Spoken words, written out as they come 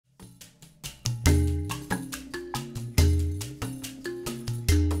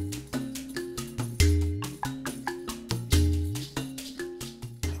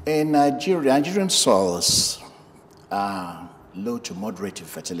In Nigeria, Nigerian soils are low to moderate in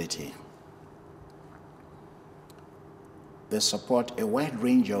fertility. They support a wide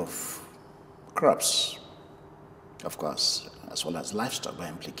range of crops, of course, as well as livestock by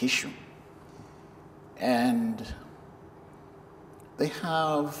implication. And they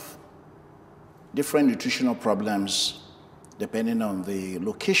have different nutritional problems depending on the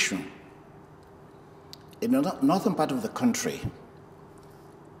location. In the northern part of the country,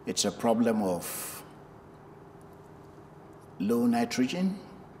 it's a problem of low nitrogen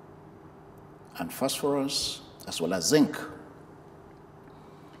and phosphorus, as well as zinc.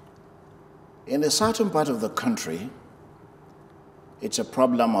 In the southern part of the country, it's a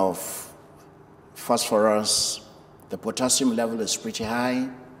problem of phosphorus. The potassium level is pretty high.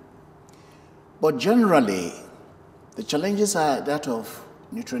 But generally, the challenges are that of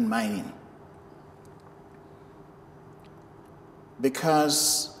nutrient mining,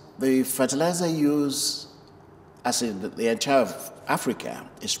 because the fertilizer use, as in the entire of Africa,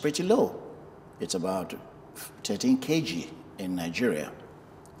 is pretty low. It's about 13 kg in Nigeria,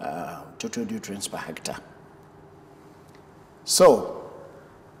 total nutrients per hectare. So,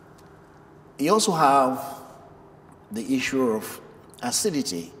 you also have the issue of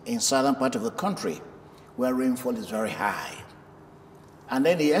acidity in southern part of the country, where rainfall is very high. And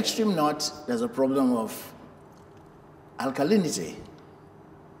then the extreme north, there's a problem of alkalinity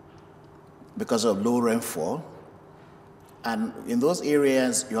because of low rainfall. And in those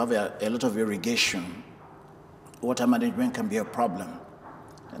areas, you have a lot of irrigation. Water management can be a problem,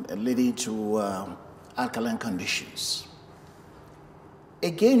 and leading to alkaline conditions.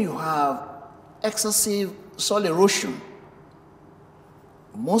 Again, you have excessive soil erosion,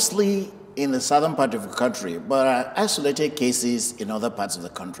 mostly in the southern part of the country, but are isolated cases in other parts of the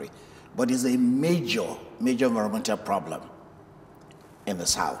country. But it's a major environmental problem in the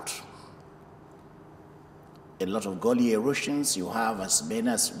south. A lot of gully erosions. You have as many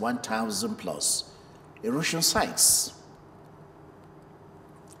as 1,000 plus erosion sites.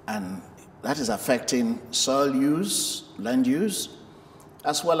 And that is affecting soil use, land use,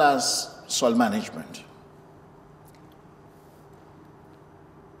 as well as soil management.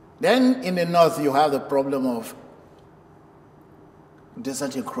 Then in the north, you have the problem of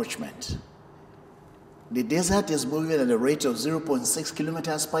desert encroachment. The desert is moving at a rate of 0.6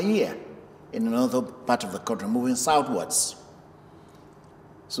 kilometers per year in another part of the country, moving southwards.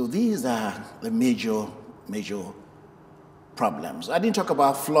 So these are the major problems. I didn't talk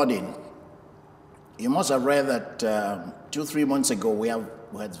about flooding. You must have read that 2-3 months ago we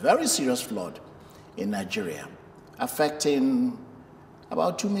had very serious flood in Nigeria, affecting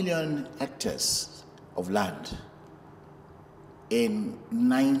about 2 million hectares of land in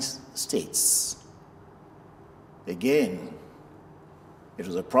 9 states. Again, it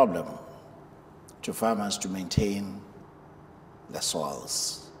was a problem to farmers to maintain their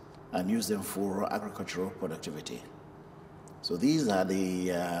soils and use them for agricultural productivity. So these are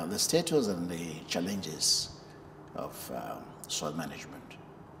the status and the challenges of soil management.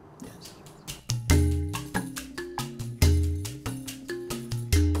 Yes.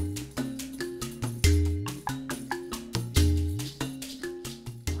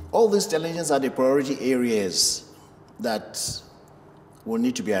 All these challenges are the priority areas that will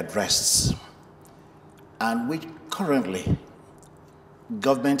need to be addressed, and which currently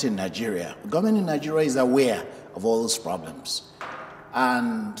government in Nigeria is aware of all those problems.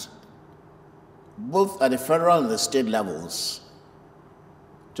 And both at the federal and the state levels,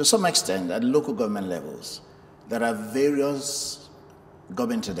 to some extent at local government levels, there are various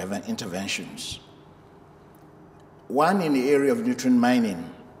government interventions. One in the area of nutrient mining.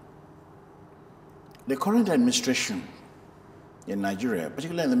 The current administration in Nigeria,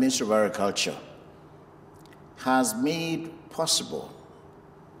 particularly in the Ministry of Agriculture, has made possible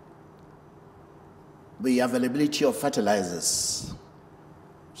the availability of fertilizers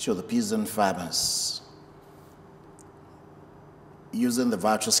to the peasant farmers using the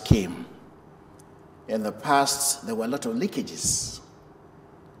voucher scheme. In the past, there were a lot of leakages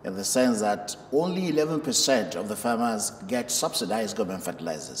in the sense that only 11% of the farmers get subsidized government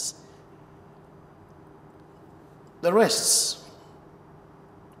fertilizers. The rest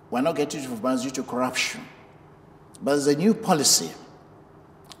were not getting to farmers due to corruption. But there's a new policy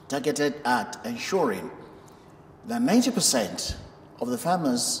targeted at ensuring that 90% of the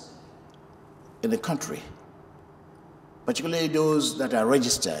farmers in the country, particularly those that are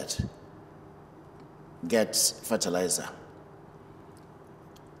registered, get fertilizer.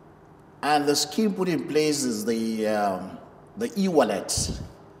 And the scheme put in place is the e-wallet,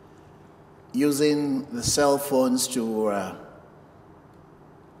 using the cell phones to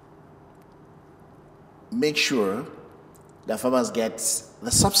make sure that farmers get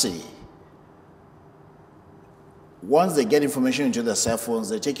the subsidy. Once they get information into their cell phones,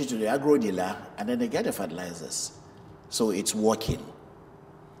 they take it to the agro dealer, and then they get the fertilizers. So it's working.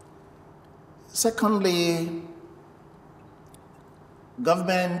 Secondly,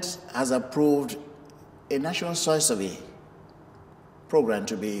 government has approved a national soil survey program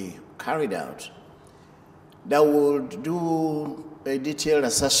to be carried out that would do a detailed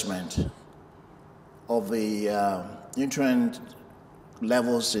assessment of the nutrient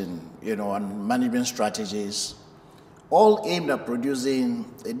levels in, and management strategies, all aimed at producing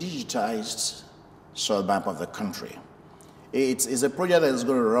a digitized soil map of the country. It's a project that is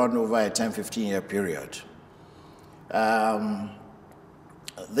going to run over a 10-15 year period.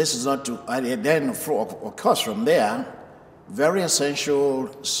 This is not to, and then of course from there, very essential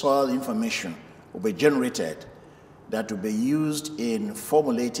soil information will be generated that will be used in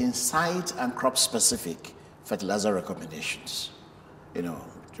formulating site and crop specific fertilizer recommendations,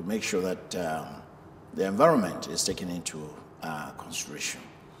 to make sure that the environment is taken into consideration.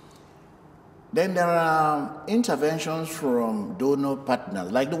 Then there are interventions from donor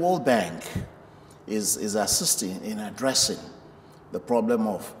partners, like the World Bank is assisting in addressing the problem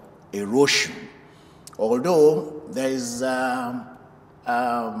of erosion. Although there is a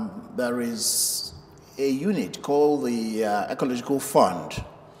unit called the Ecological Fund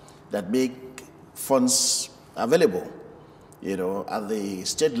that make funds available, at the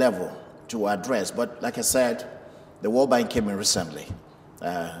state level to address. But like I said, the World Bank came in recently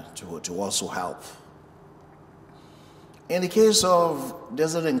to also help. In the case of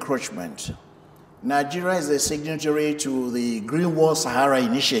desert encroachment, Nigeria is a signatory to the Green Wall Sahara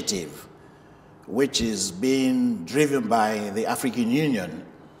Initiative, which is being driven by the African Union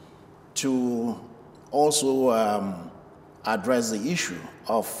to also address the issue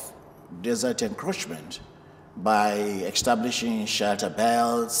of desert encroachment by establishing shelter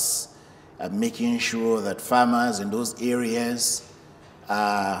belts and making sure that farmers in those areas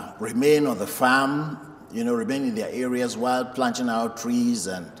remain on the farm, remain in their areas while planting out trees,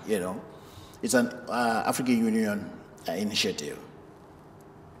 and it's an African Union initiative.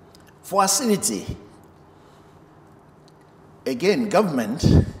 For acidity, again, government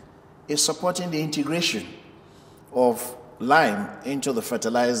is supporting the integration of lime into the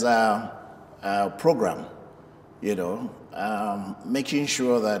fertilizer program, making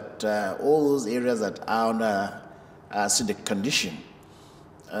sure that all those areas that are under acidic condition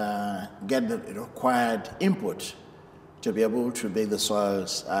get the required input to be able to make the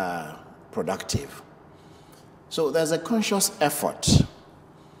soils productive. So there's a conscious effort.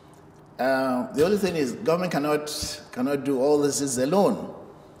 The only thing is government cannot do all this alone.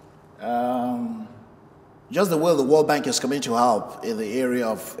 Just the way the World Bank is coming to help in the area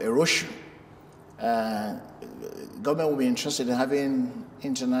of erosion, government will be interested in having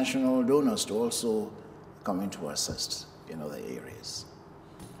international donors to also come in to assist in other areas.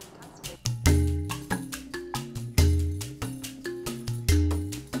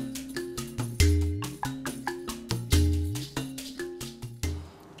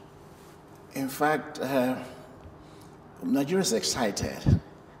 In fact, Nigeria is excited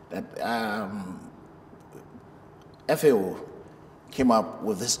that FAO came up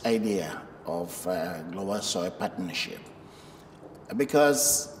with this idea of global soil partnership,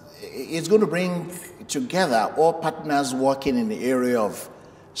 because it's going to bring together all partners working in the area of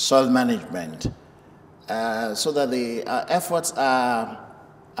soil management, so that the efforts are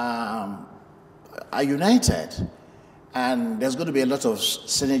united, and there's going to be a lot of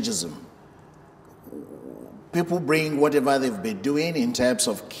synergism. People bring whatever they've been doing in terms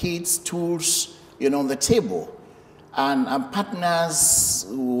of kits, tools, on the table. And partners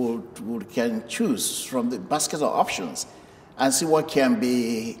can choose from the basket of options and see what can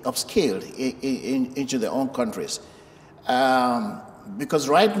be upscaled into their own countries. Because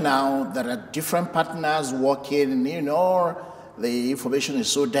right now, there are different partners working, the information is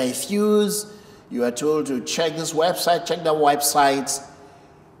so diffuse. You are told to check this website, check that website.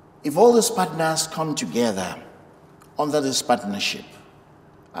 If all these partners come together under this partnership,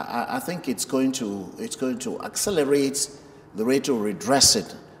 I think it's going to accelerate the rate of redressing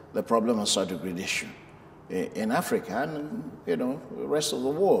the problem of soil degradation in Africa and the rest of the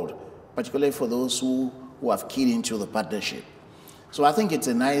world, particularly for those who have keyed into the partnership. So I think it's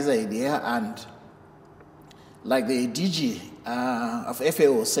a nice idea, and like the DG of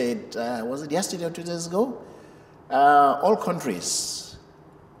FAO said, was it yesterday or 2 days ago? All countries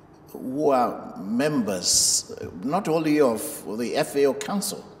who are members, not only of the FAO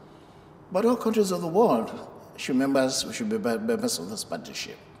Council, but all countries of the world should be members of this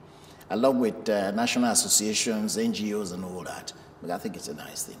partnership. along with national associations, NGOs, and all that. But I think it's a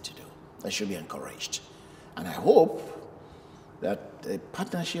nice thing to do. That should be encouraged. And I hope that the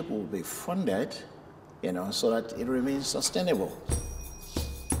partnership will be funded, so that it remains sustainable.